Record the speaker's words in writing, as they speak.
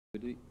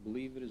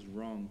believe it is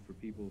wrong for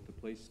people to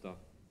place stuff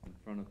in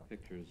front of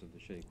pictures of the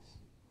sheikhs.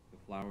 The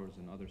flowers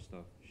and other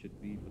stuff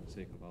should be for the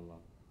sake of Allah.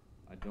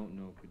 I don't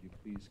know, could you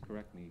please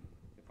correct me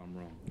if I'm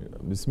wrong?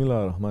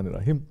 Bismillah ar-Rahman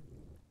ar-Rahim.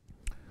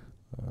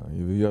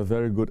 You are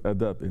very good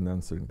adab in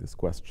answering this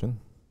question.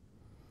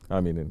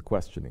 I mean, in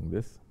questioning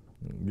this,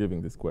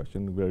 giving this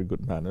question, very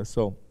good manner.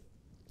 So,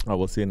 I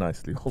will say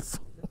nicely also.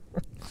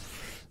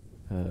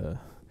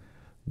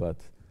 But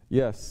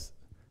yes,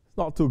 it's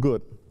not too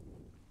good.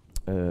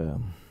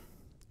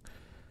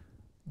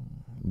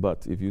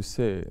 But if you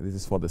say this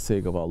is for the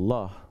sake of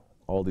Allah,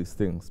 all these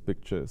things,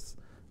 pictures,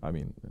 I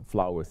mean,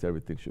 flowers,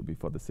 everything should be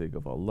for the sake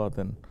of Allah,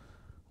 then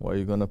what are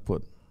you going to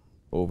put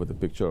over the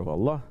picture of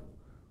Allah?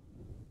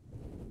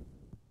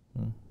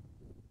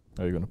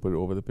 Are you going to put it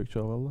over the picture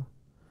of Allah?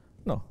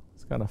 No,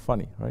 it's kind of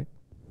funny, right?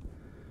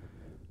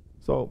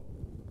 So,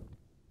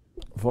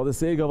 for the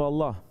sake of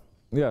Allah,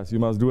 yes, you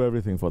must do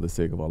everything for the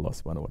sake of Allah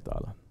subhanahu wa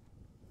ta'ala.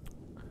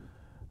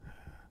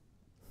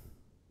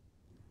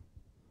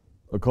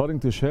 According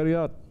to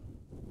Shariat,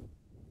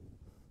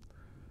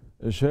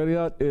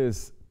 Shariat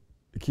is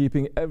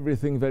keeping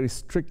everything very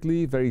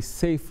strictly, very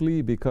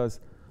safely, because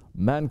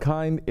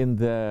mankind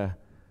is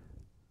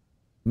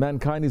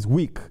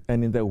weak,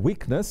 and in their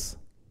weakness,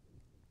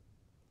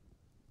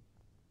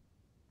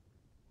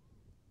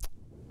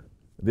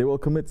 they will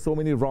commit so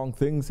many wrong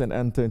things and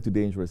enter into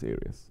dangerous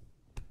areas.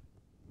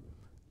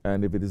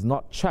 And if it is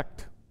not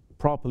checked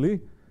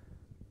properly,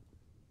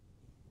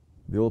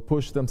 they will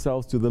push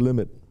themselves to the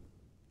limit,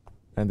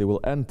 and they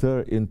will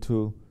enter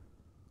into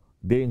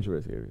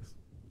dangerous areas.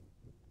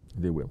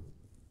 They will.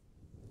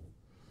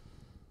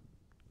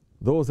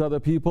 Those are the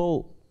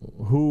people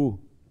who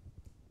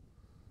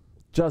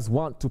just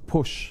want to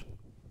push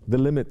the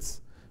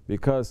limits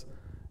because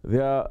they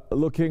are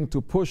looking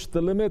to push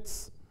the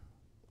limits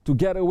to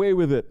get away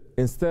with it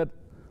instead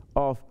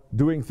of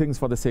doing things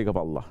for the sake of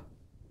Allah.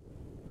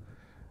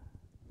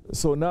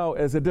 So now,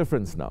 there's a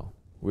difference now.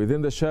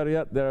 Within the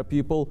Shariat, there are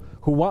people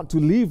who want to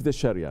leave the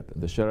Shariat.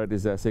 The Shariat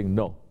is there saying,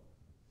 no,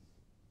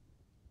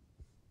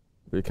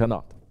 we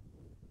cannot.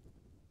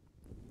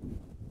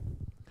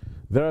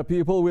 There are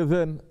people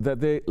within that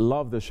they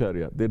love the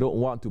Shariat. They don't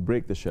want to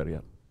break the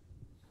Shariat.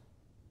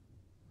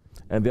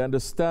 And they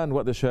understand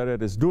what the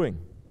Shariat is doing.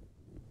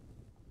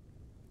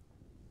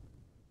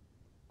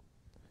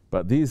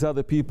 But these are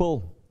the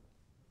people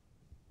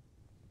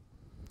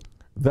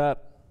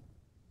that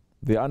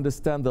they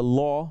understand the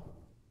law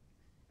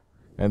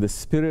and the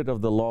spirit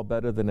of the law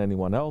better than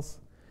anyone else.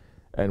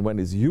 And when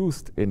it's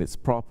used in its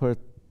proper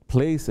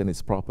place and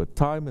its proper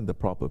time and the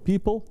proper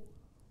people,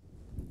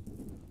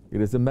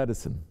 it is a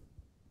medicine.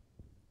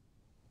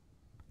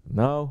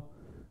 Now,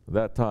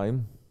 that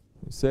time,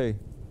 you say,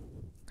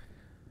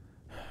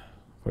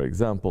 for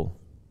example,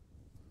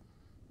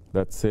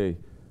 let's say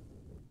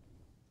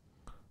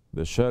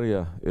the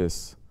Sharia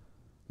is,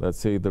 let's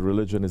say the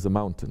religion is a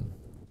mountain.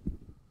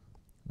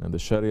 And the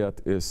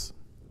Shariat is,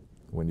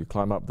 when you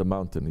climb up the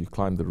mountain, you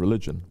climb the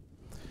religion,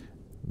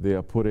 they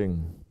are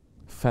putting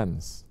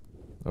fence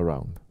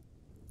around.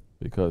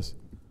 Because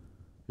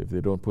if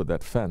they don't put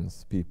that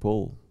fence,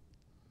 people,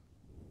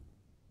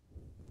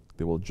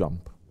 they will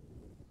jump.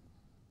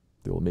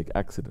 They will make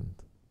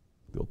accident.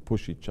 They'll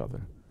push each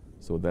other.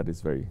 So that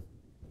is very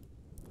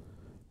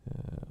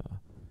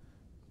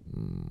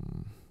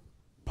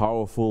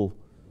powerful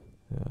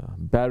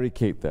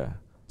barricade there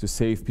to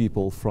save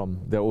people from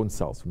their own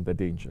selves, from the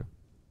danger.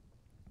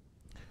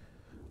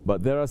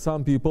 But there are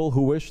some people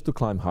who wish to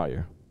climb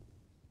higher.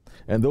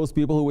 And those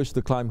people who wish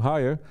to climb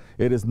higher,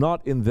 it is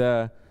not in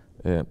their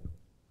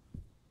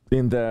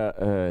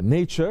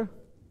nature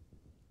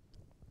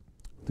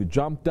to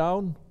jump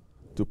down,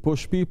 to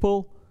push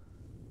people,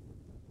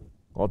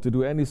 or to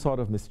do any sort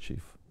of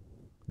mischief.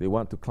 They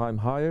want to climb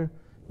higher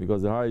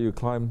because the higher you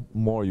climb,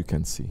 more you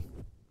can see.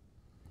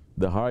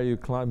 The higher you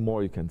climb,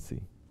 more you can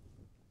see.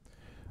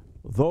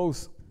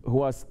 Those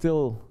who are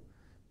still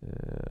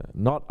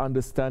not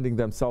understanding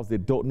themselves, they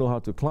don't know how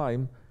to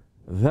climb,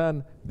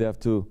 then they have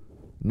to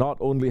not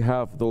only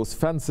have those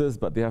fences,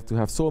 but they have to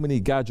have so many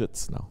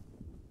gadgets now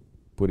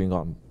putting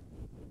on.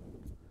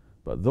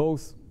 But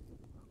those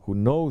who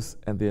knows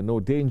and they know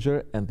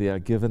danger and they are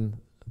given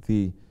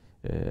the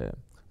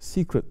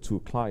secret to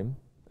climb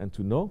and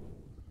to know,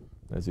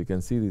 as you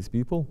can see, these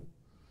people,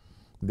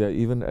 they are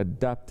even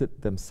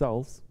adapted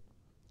themselves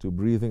to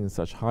breathing in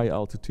such high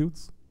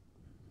altitudes.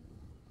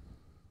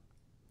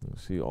 You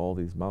see all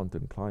these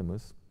mountain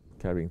climbers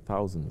carrying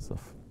thousands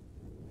of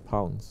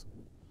pounds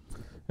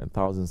and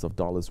thousands of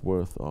dollars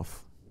worth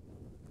of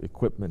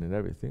equipment and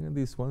everything, and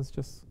these ones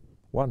just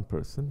one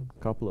person,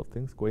 a couple of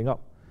things going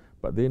up.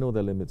 But they know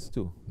their limits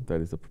too.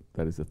 That is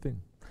the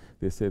thing.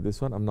 They say, this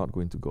one, I'm not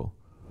going to go.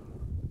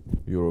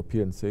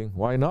 Europeans saying,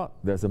 why not?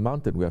 There's a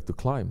mountain we have to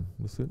climb.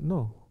 They said,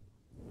 no,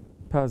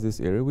 past this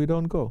area we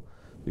don't go.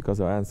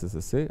 Because our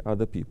ancestors say,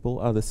 other people,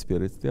 other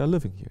spirits, they are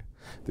living here.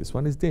 This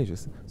one is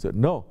dangerous. So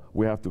no,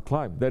 we have to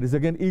climb. That is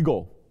again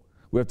ego.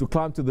 We have to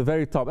climb to the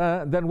very top.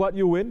 And then what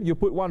you win? You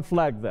put one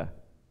flag there.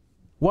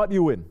 What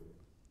you win?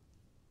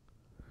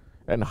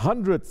 and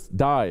hundreds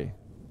die.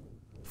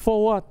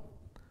 For what?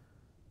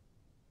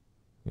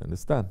 You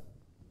understand?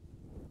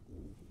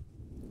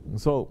 And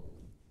so,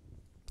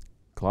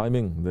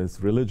 climbing this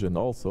religion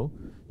also,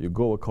 you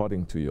go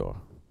according to your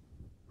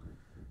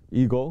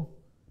ego.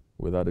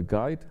 Without a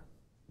guide,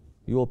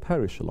 you will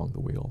perish along the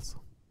way also.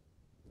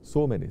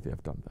 So many they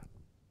have done that.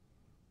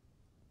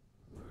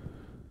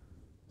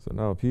 So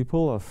now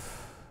people are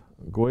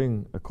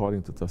going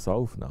according to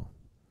tasawwuf now.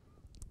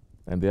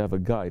 And they have a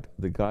guide.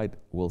 The guide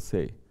will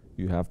say,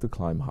 you have to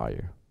climb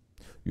higher.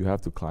 You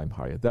have to climb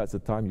higher. That's the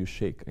time you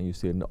shake and you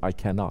say, no, I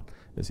cannot.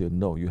 They say,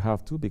 no, you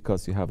have to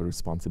because you have a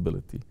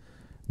responsibility.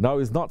 Now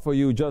it's not for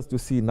you just to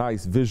see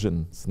nice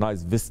visions,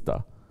 nice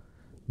vista,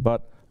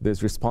 but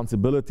there's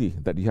responsibility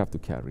that you have to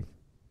carry.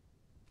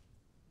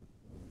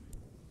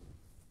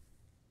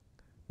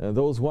 And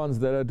those ones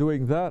that are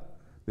doing that,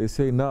 they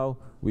say, now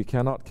we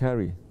cannot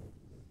carry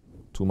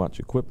too much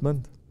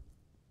equipment.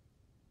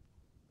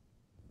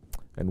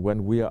 And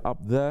when we are up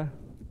there,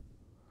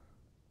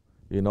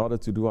 in order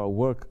to do our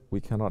work,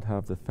 we cannot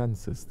have the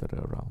fences that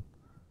are around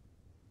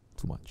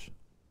too much.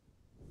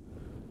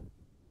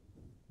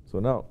 So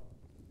now,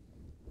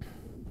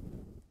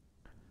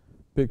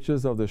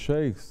 pictures of the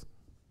sheikhs,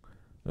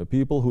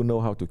 people who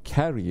know how to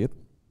carry it,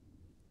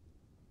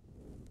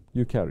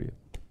 you carry it.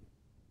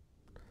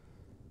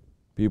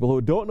 People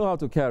who don't know how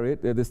to carry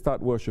it, they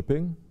start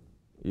worshipping,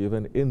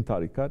 even in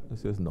tariqat, they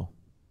says no.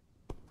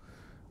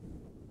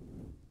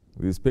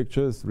 These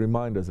pictures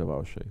remind us of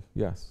our sheikh,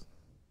 yes.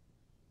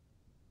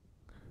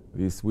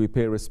 We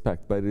pay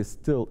respect, but it is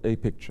still a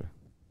picture.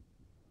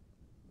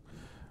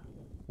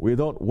 We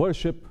don't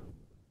worship,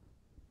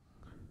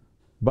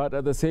 but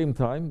at the same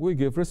time, we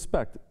give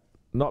respect,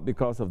 not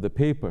because of the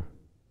paper.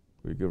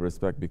 We give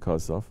respect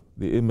because of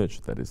the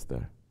image that is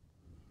there.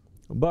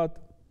 But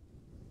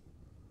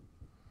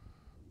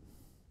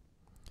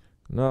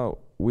now,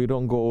 we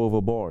don't go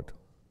overboard,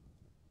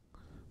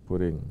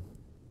 putting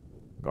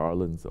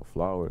garlands of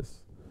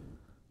flowers,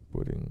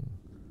 putting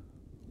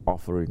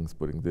offerings,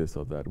 putting this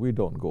or that. We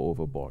don't go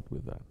overboard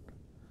with that.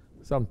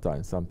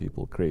 Sometimes some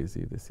people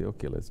crazy, they say,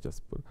 okay, let's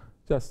just put,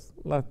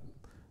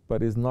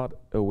 but it's not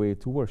a way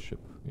to worship,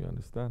 you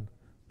understand?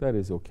 That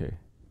is okay.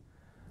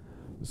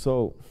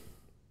 So,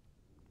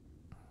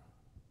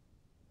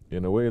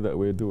 in a way that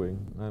we're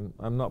doing,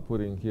 I'm not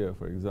putting here,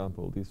 for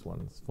example, these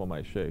ones for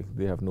my sheikh.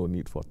 They have no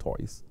need for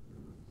toys,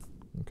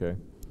 okay?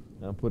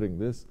 I'm putting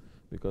this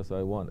because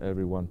I want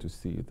everyone to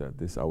see that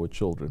this our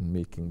children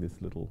making these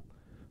little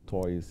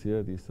toys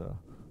here. These are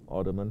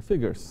Ottoman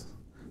figures.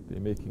 They're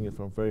making it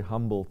from very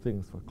humble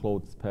things for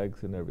clothes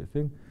pegs and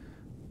everything.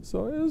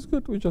 So it's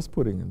good, we're just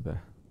putting it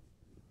there.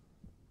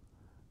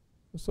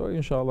 So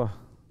inshallah,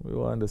 we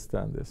will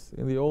understand this.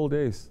 In the old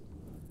days,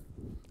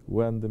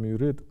 when the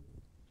murid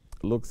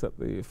looks at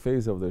the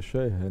face of the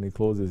sheikh and he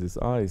closes his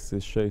eyes,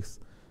 his sheikh's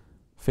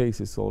face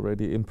is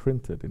already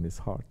imprinted in his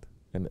heart.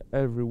 And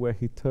everywhere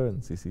he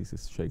turns, he sees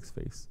his sheikh's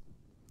face.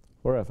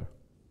 Forever.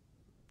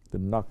 The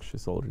naqsh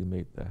is already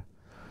made there.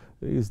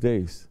 These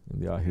days, in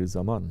the Ahir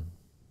Zaman,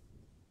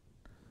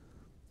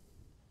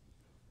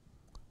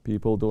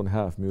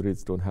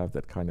 murids don't have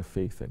that kind of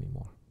faith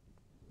anymore.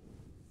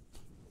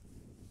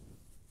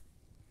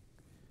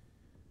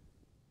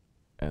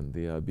 And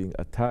they are being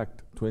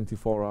attacked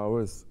 24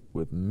 hours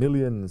with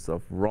millions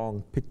of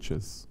wrong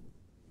pictures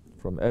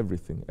from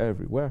everything,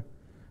 everywhere.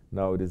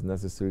 Now it is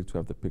necessary to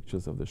have the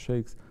pictures of the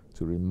sheikhs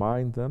to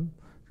remind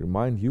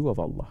you of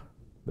Allah.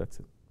 That's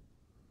it.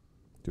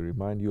 To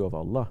remind you of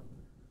Allah.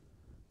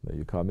 That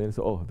you come in and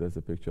say, oh, there's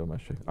a picture of my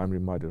sheikh. I'm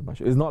reminded of my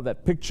sheikh. It's not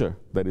that picture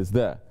that is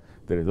there.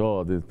 There is,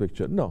 oh, this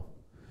picture. No.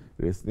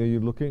 You're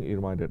looking, you're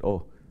reminded,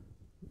 oh,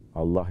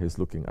 Allah is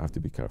looking. I have to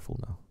be careful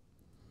now.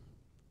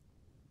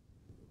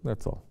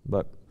 That's all.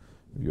 But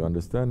if you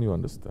understand, you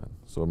understand.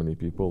 So many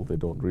people, they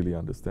don't really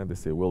understand. They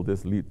say, will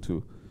this lead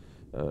to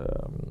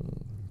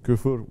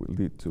kufr, will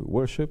lead to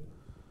worship?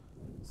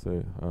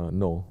 Say,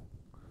 no,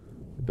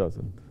 it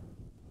doesn't.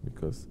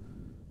 Because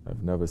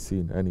I've never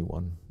seen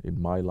anyone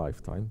in my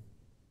lifetime,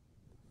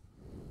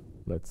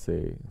 let's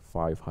say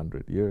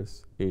 500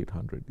 years,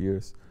 800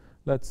 years,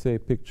 let's say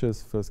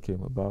pictures first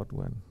came about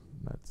when,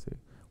 let's say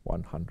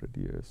 100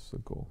 years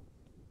ago.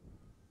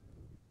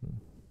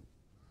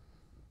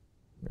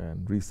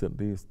 And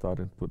recently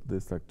started to put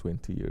this like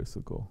 20 years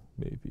ago,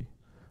 maybe.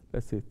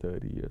 Let's say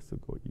 30 years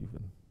ago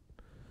even.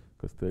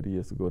 Because 30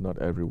 years ago, not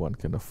everyone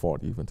can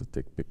afford even to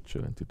take picture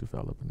and to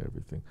develop and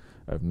everything.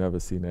 I've never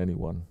seen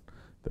anyone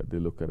that they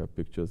look at the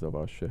pictures of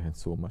our sheikh and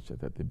so much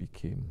that they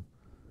became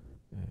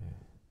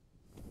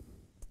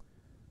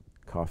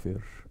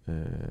kafir,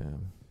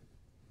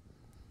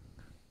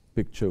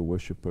 picture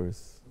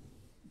worshippers.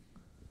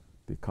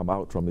 They come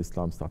out from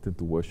Islam starting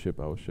to worship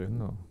our sheikh.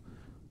 No.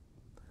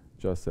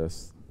 Just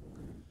as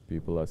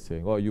people are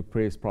saying, oh, you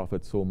praise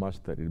Prophet so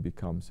much that it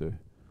becomes a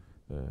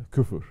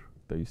kufr,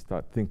 that you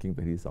start thinking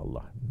that he's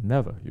Allah.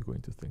 Never you're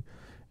going to think.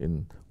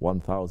 In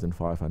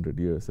 1,500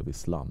 years of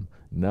Islam,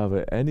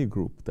 never any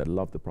group that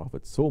loved the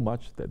Prophet so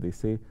much that they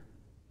say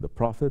the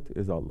Prophet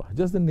is Allah.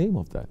 Just the name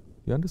of that.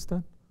 You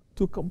understand?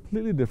 two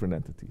completely different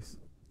entities.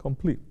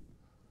 Complete.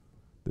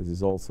 This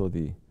is also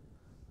the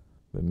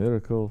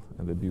miracle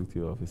and the beauty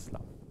of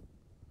Islam.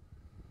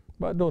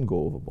 But don't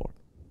go overboard.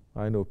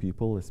 I know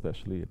people,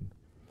 especially in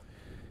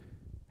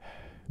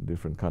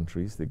different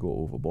countries, they go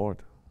overboard.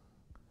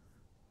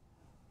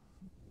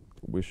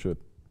 We should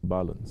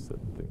balance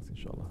certain things,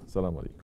 inshallah. Assalamu alaikum.